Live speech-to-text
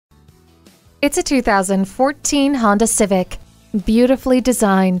It's a 2014 Honda Civic. Beautifully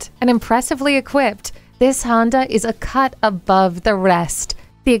designed and impressively equipped, this Honda is a cut above the rest.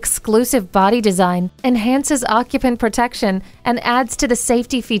 The exclusive body design enhances occupant protection and adds to the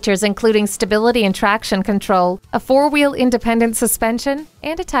safety features including stability and traction control, a four-wheel independent suspension,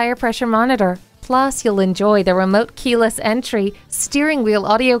 and a tire pressure monitor. Plus, you'll enjoy the remote keyless entry, steering wheel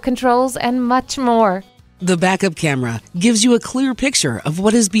audio controls, and much more. The backup camera gives you a clear picture of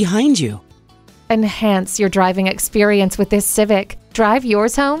what is behind you. Enhance your driving experience with this Civic. Drive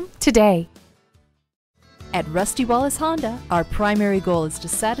yours home today. At Rusty Wallis Honda, our primary goal is to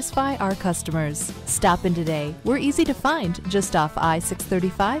satisfy our customers. Stop in today. We're easy to find just off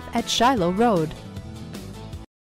I-635 at Shiloh Road.